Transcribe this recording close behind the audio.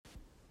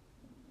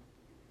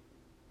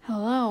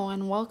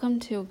and welcome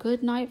to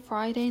Goodnight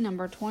Friday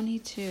number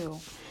 22.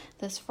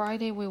 This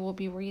Friday we will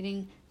be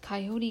reading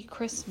Coyote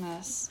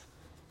Christmas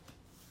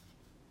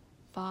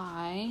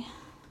by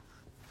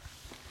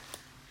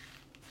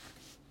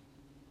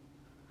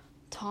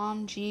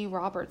Tom G.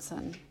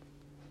 Robertson.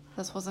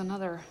 This was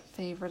another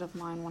favorite of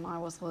mine when I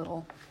was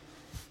little.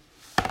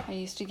 I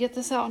used to get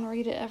this out and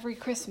read it every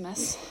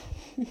Christmas.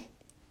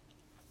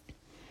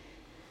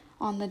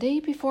 On the day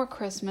before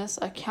Christmas,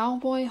 a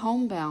cowboy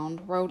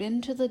homebound rode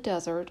into the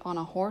desert on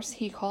a horse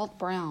he called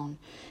Brown.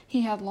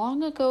 He had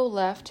long ago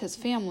left his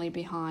family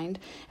behind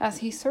as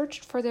he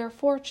searched for their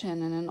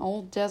fortune in an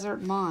old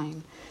desert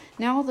mine.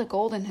 Now the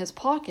gold in his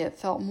pocket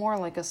felt more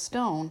like a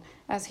stone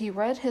as he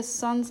read his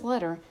son's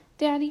letter,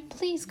 "Daddy,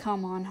 please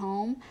come on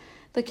home."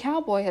 The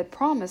cowboy had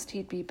promised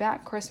he'd be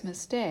back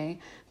Christmas Day,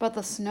 but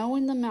the snow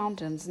in the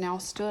mountains now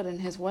stood in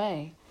his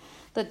way.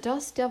 The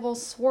dust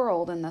devils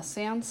swirled and the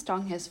sand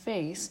stung his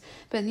face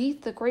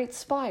beneath the great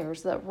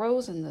spires that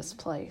rose in this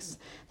place.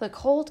 The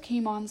cold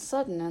came on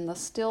sudden in the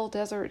still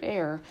desert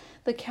air.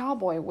 The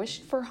cowboy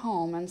wished for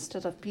home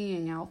instead of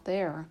being out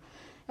there.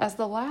 As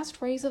the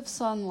last rays of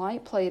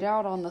sunlight played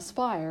out on the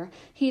spire,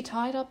 he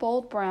tied up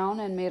Old Brown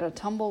and made a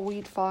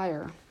tumbleweed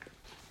fire.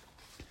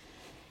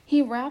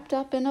 He wrapped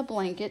up in a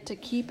blanket to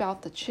keep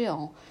out the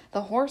chill.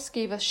 The horse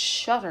gave a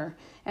shudder,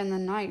 and the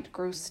night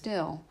grew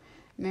still.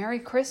 "Merry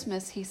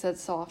Christmas," he said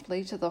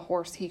softly to the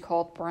horse he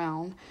called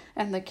Brown,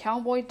 and the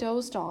cowboy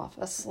dozed off,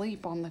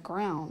 asleep on the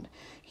ground.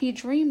 He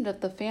dreamed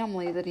of the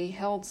family that he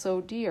held so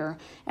dear,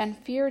 and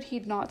feared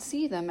he'd not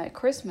see them at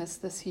Christmas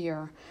this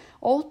year.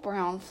 Old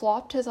Brown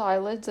flopped his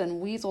eyelids and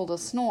wheezled a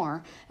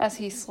snore as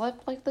he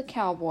slept like the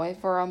cowboy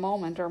for a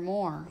moment or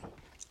more.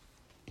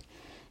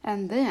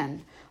 And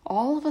then,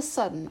 all of a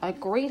sudden, a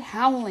great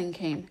howling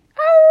came.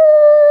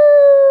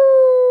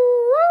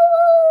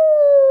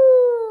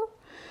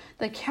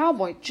 The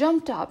cowboy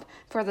jumped up,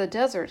 for the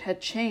desert had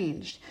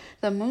changed.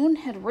 The moon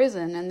had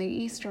risen in the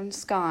eastern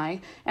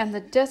sky, and the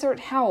desert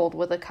howled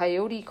with a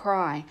coyote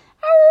cry.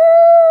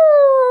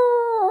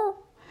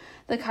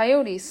 The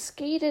coyotes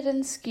skated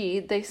and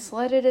skied, they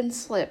sledded and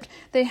slipped.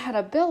 They had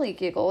a belly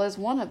giggle as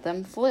one of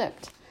them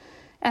flipped.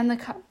 And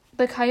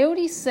the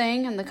coyotes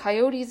sang and the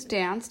coyotes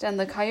danced, and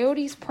the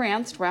coyotes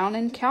pranced round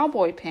in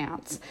cowboy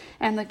pants.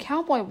 And the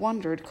cowboy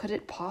wondered, could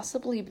it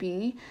possibly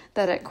be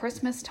that at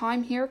Christmas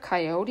time here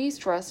coyotes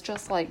dressed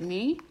just like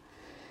me?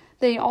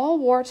 They all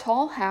wore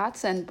tall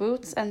hats and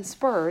boots and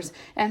spurs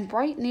and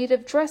bright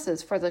native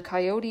dresses for the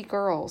coyote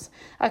girls.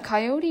 A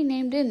coyote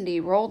named Indy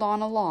rolled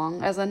on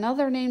along as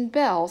another named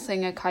Belle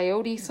sang a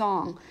coyote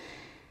song.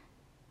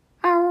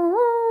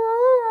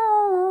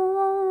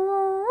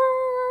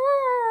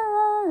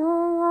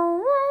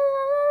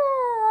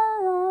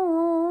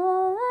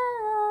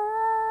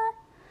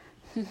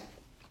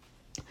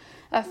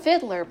 A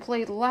fiddler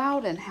played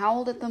loud and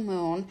howled at the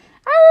moon,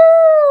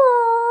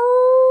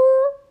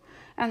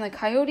 and the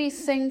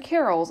coyotes sang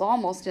carols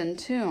almost in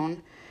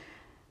tune.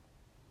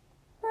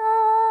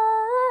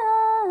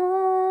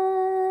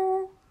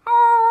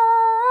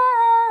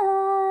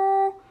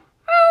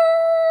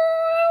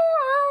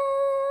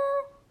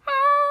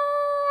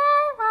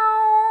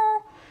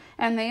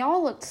 And they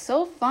all looked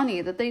so funny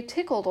that they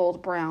tickled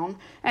Old Brown,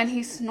 and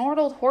he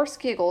snortled hoarse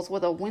giggles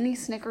with a whinny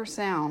snicker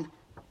sound.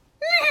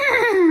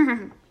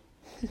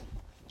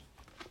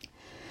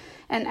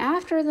 And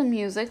after the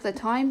music, the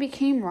time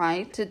became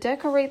right to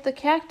decorate the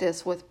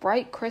cactus with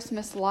bright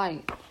Christmas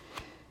light.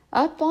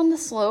 Up on the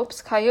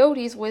slopes,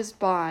 coyotes whizzed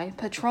by,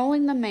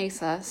 patrolling the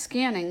mesa,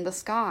 scanning the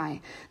sky.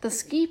 The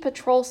ski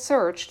patrol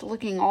searched,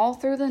 looking all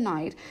through the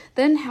night,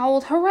 then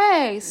howled,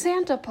 "Hooray!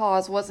 Santa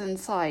Paws was in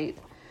sight!"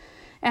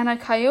 And a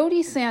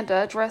coyote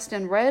Santa, dressed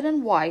in red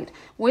and white,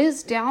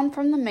 whizzed down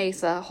from the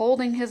mesa,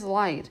 holding his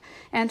light.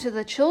 And to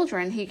the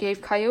children he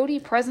gave coyote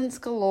presents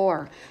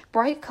galore,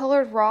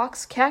 bright-colored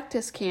rocks,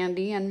 cactus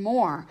candy, and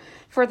more.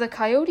 For the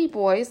coyote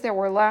boys there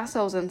were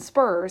lassos and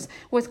spurs,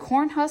 with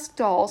corn-husk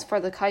dolls for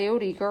the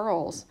coyote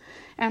girls.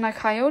 And a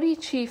coyote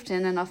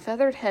chieftain in a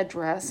feathered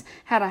headdress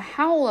had a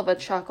howl of a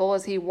chuckle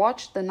as he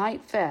watched the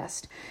night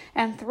fest.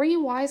 And 3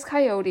 wise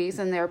coyotes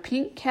in their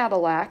pink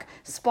Cadillac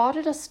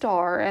spotted a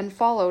star and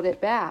followed it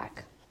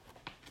back.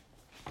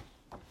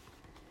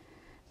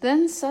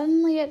 Then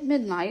suddenly at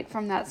midnight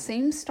from that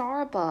same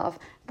star above,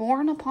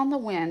 borne upon the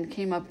wind,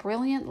 came a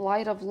brilliant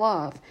light of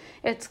love.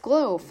 Its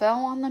glow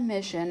fell on the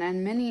mission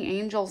and many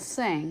angels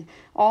sang.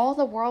 All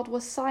the world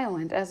was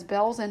silent as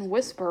bells in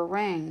whisper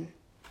rang.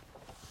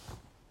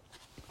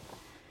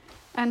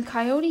 And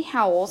coyote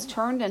howls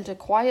turned into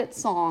quiet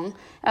song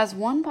as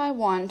one by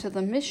one to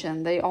the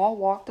mission they all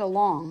walked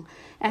along.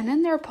 And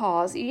in their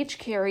paws each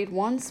carried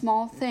one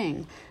small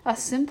thing, a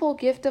simple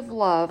gift of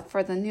love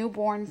for the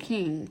newborn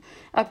king.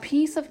 A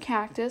piece of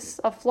cactus,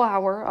 a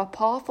flower, a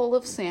paw full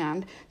of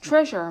sand,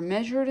 treasure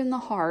measured in the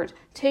heart,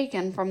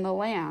 taken from the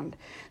land.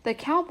 The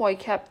cowboy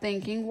kept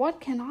thinking,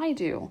 what can I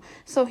do?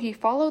 So he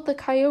followed the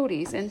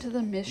coyotes into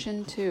the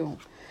mission too.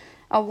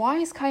 A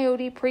wise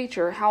coyote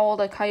preacher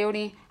howled a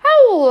coyote,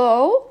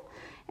 "Hello!"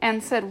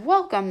 and said,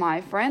 "Welcome,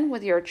 my friend,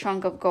 with your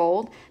chunk of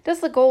gold. Does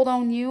the gold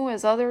own you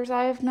as others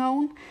I have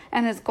known?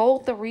 And is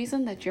gold the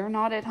reason that you're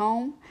not at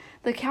home?"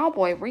 The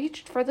cowboy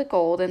reached for the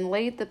gold and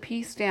laid the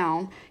piece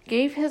down,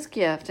 gave his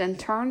gift, and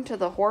turned to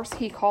the horse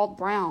he called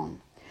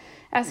Brown.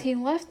 As he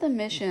left the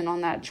mission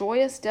on that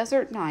joyous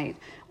desert night,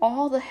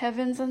 all the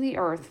heavens and the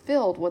earth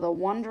filled with a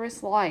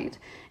wondrous light,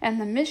 and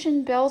the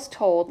mission bells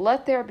tolled,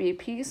 "Let there be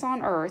peace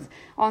on earth,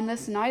 on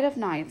this night of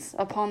nights,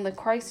 upon the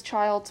Christ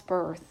child's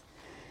birth."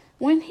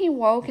 When he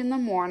woke in the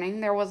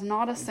morning, there was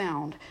not a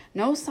sound,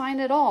 no sign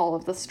at all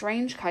of the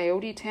strange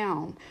Coyote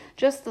town.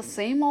 Just the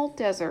same old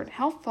desert.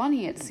 How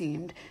funny it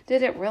seemed.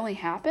 Did it really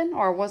happen,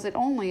 or was it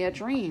only a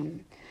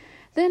dream?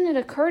 Then it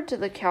occurred to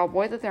the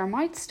cowboy that there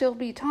might still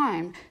be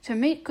time to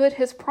make good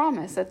his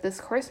promise at this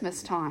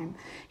Christmas time.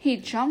 He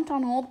jumped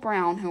on Old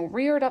Brown, who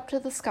reared up to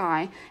the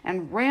sky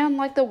and ran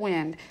like the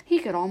wind. He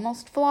could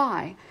almost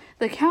fly.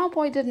 The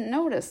cowboy didn't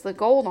notice the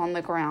gold on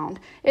the ground.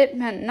 It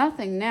meant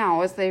nothing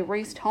now as they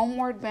raced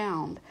homeward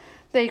bound.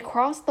 They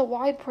crossed the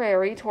wide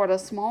prairie toward a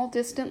small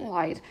distant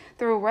light.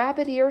 Through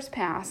Rabbit Ears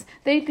Pass,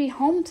 they'd be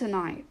home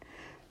tonight.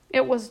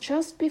 It was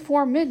just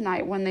before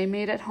midnight when they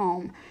made it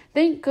home.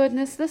 Thank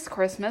goodness this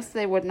Christmas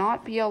they would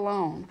not be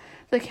alone.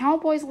 The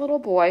cowboy's little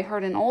boy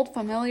heard an old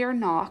familiar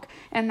knock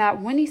and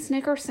that whinny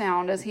snicker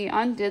sound as he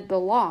undid the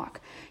lock.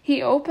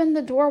 He opened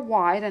the door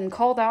wide and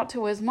called out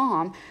to his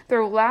mom,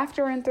 through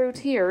laughter and through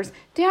tears,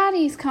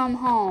 "Daddy's come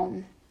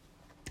home."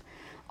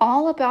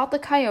 All about the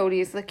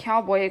coyotes the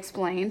cowboy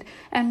explained,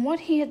 and what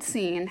he had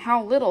seen,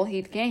 how little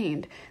he'd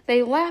gained.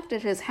 They laughed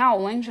at his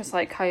howling just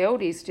like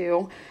coyotes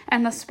do,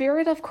 and the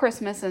spirit of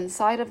Christmas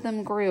inside of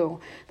them grew.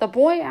 The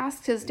boy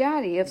asked his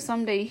daddy if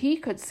someday he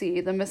could see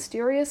the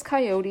mysterious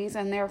coyotes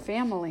and their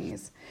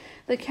families.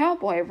 The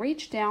cowboy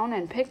reached down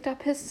and picked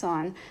up his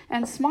son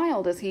and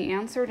smiled as he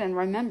answered and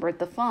remembered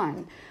the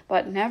fun.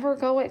 But never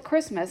go at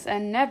Christmas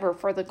and never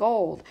for the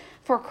gold,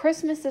 for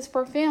Christmas is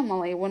for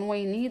family when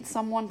we need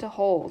someone to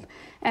hold.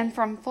 And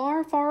from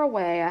far, far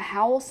away a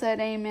howl said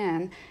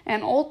amen,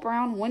 and Old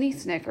Brown whinny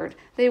snickered.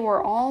 They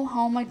were all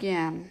home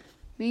again.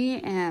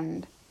 The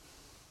end.